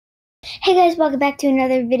Hey guys, welcome back to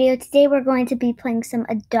another video. Today we're going to be playing some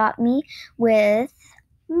Adopt Me with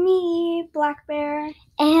me, Black Bear.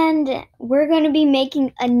 And we're going to be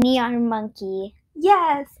making a neon monkey.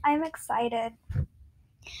 Yes, I'm excited.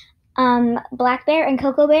 Black Bear and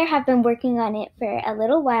Cocoa Bear have been working on it for a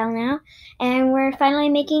little while now, and we're finally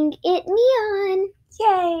making it neon.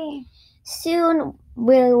 Yay! Soon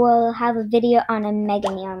we will have a video on a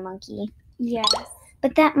mega neon monkey. Yes.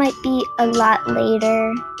 But that might be a lot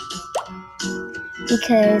later.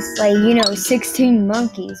 Because, 16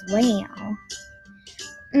 monkeys, wow.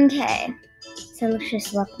 Okay, so let's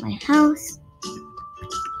just lock my house.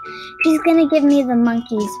 She's gonna give me the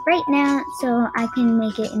monkeys right now so I can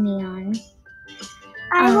make it neon.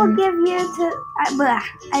 I will give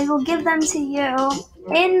them to you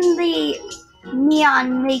in the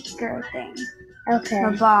neon maker thing. Okay.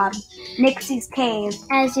 The Bob. Nixie's cave.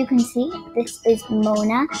 As you can see, this is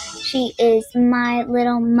Mona. She is my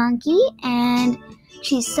little monkey and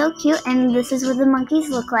she's so cute, and this is what the monkeys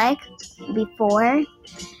look like before.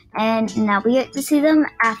 And now we get to see them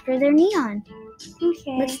after they're neon.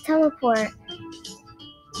 Okay. Let's teleport.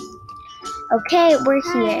 Okay, we're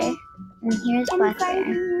here. And here's Black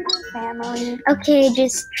Bear. Family. Okay,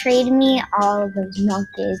 just trade me all of those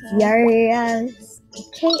monkeys. Yes.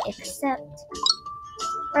 Okay, accept.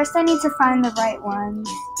 First, I need to find the right ones.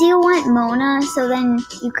 Do you want Mona so then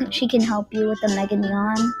she can help you with the Mega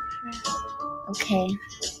Neon? Okay.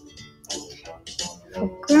 Full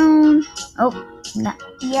grown. Oh, no.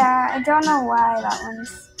 Yeah, I don't know why that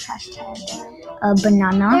one's hashtag.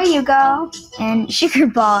 Banana. There you go. And sugar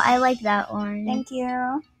ball. I like that one. Thank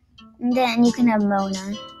you. And then you can have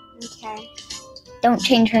Mona. Okay. Don't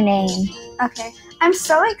change her name. Okay. I'm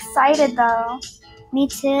so excited though. Me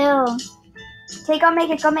too. Okay, go make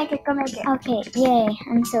it. Okay, yay.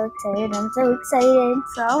 I'm so excited.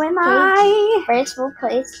 So am I. First, we'll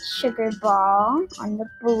place sugar ball on the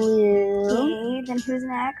blue. Okay, then who's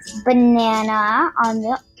next? Banana on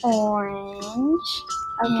the orange.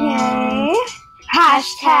 Okay.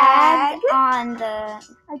 Hashtag on the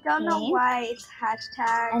I don't know why it's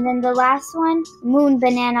hashtag. And then the last one, moon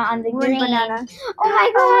banana on the green. Banana. Oh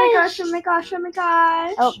my gosh. Oh my gosh.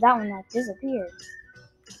 Oh, that one disappeared.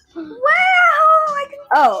 Wow! I can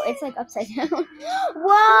it's like upside down. Whoa,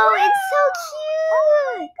 it's so cute! Oh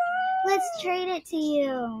my god! Let's trade it to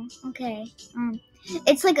you. Okay.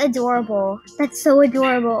 It's like adorable. That's so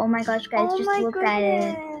adorable. Oh my gosh, guys, just look at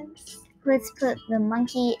it. Let's put the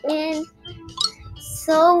monkey in.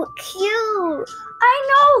 So cute! I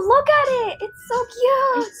know! Look at it! It's so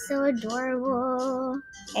cute! It's so adorable.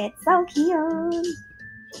 It's so cute.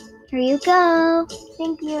 Here you go.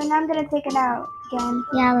 Thank you. Now I'm gonna take it out again.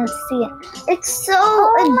 Yeah, let's see it. It's so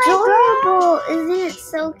adorable. Isn't it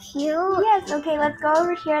so cute? Yes, okay, let's go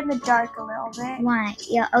over here in the dark a little bit. Why?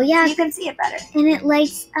 Yeah. Oh, yeah. So you can see it better. And it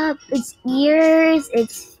lights up its ears,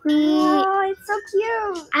 its feet. Oh, it's so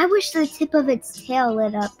cute. I wish the tip of its tail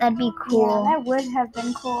lit up. That'd be cool. Yeah, that would have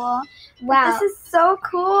been cool. Wow. This is so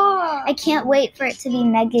cool. I can't wait for it to be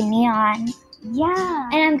mega neon. Yeah.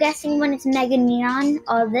 And I'm guessing when it's mega neon,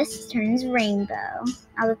 all this turns rainbow.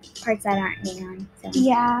 All the parts that aren't neon. So.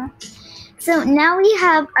 Yeah. So now we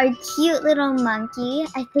have our cute little monkey.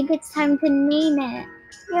 I think it's time to name it.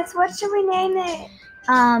 Yes, what should we name it?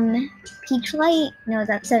 Peach Light? No,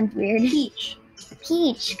 that sounds weird. Peach.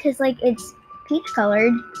 Peach, because it's peach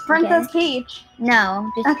colored. Princess Peach.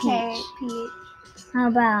 No, just Peach. How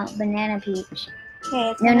about Banana Peach?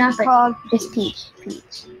 Okay, it's not called just Peach.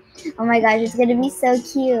 Oh my gosh, it's gonna be so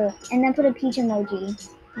cute. And then put a peach emoji.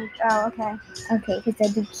 Oh, okay. Okay, because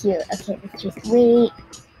that'd be cute. Okay, let's just wait.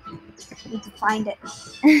 Need to find it.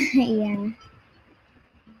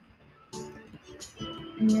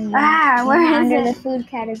 Yeah. Where is under it? the food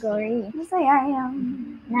category. Yes, I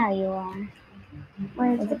am. Now you are.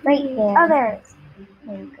 Where is it? Right there. Oh, there it is.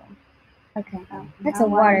 There you go. Okay. Oh, That's a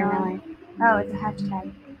watermelon. Oh, it's a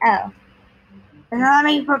hashtag. Oh. Does that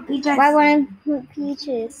let me put peaches? Why won't I put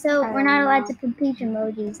peaches? So we're not allowed to put peach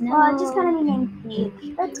emojis. No. Well, it's just gonna be named Peach.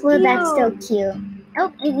 That's still cute.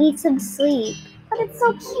 Oh, it needs some sleep. But it's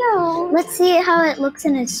so cute. Let's see how it looks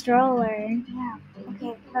in a stroller. Yeah.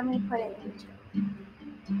 Okay, let me put it into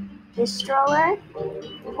this stroller.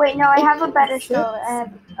 Wait, no, I have a better stroller.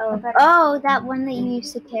 That one that you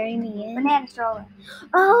used to carry me in. Banana stroller.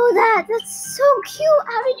 Oh, that's so cute.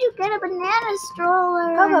 How did you get a banana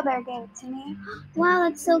stroller? Cocoa Bear gave it to me. Wow,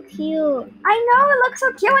 that's so cute. I know, it looks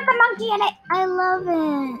so cute with the monkey in it. I love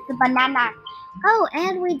it. The banana. Oh,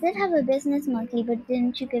 and we did have a business monkey, but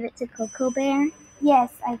didn't you give it to Cocoa Bear?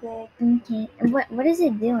 Yes, I did. Okay. What is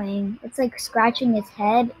it doing? It's scratching its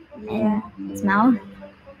head and its mouth.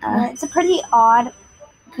 It's a pretty odd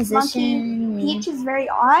Position. Peach is very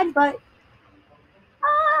odd, but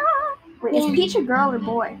wait, Yeah. is Peach a girl or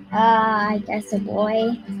boy? I guess a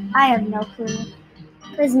boy. I have no clue.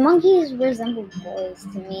 Because monkeys resemble boys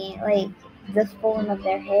to me, like the form of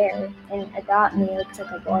their hair. And Adopt Me looks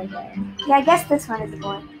like a boy hair. Yeah, I guess this one is a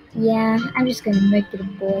boy. Yeah, I'm just gonna make it a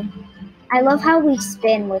boy. I love how we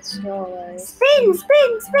spin with strollers. Spin,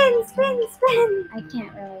 spin, spin, spin, spin. I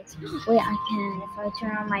can't really. Wait, I can if I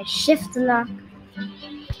turn on my shift lock.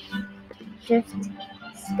 Shift.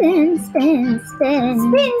 Spin, spin, spin.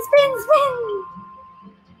 Spin, spin, spin.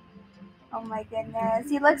 Oh my goodness,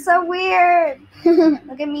 you look so weird.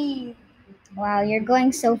 Look at me. Wow, you're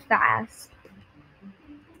going so fast.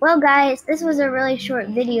 Well, guys, this was a really short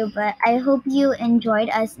video, but I hope you enjoyed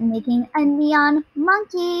us making a neon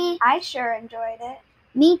monkey. I sure enjoyed it.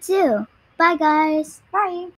 Me too. Bye, guys. Bye.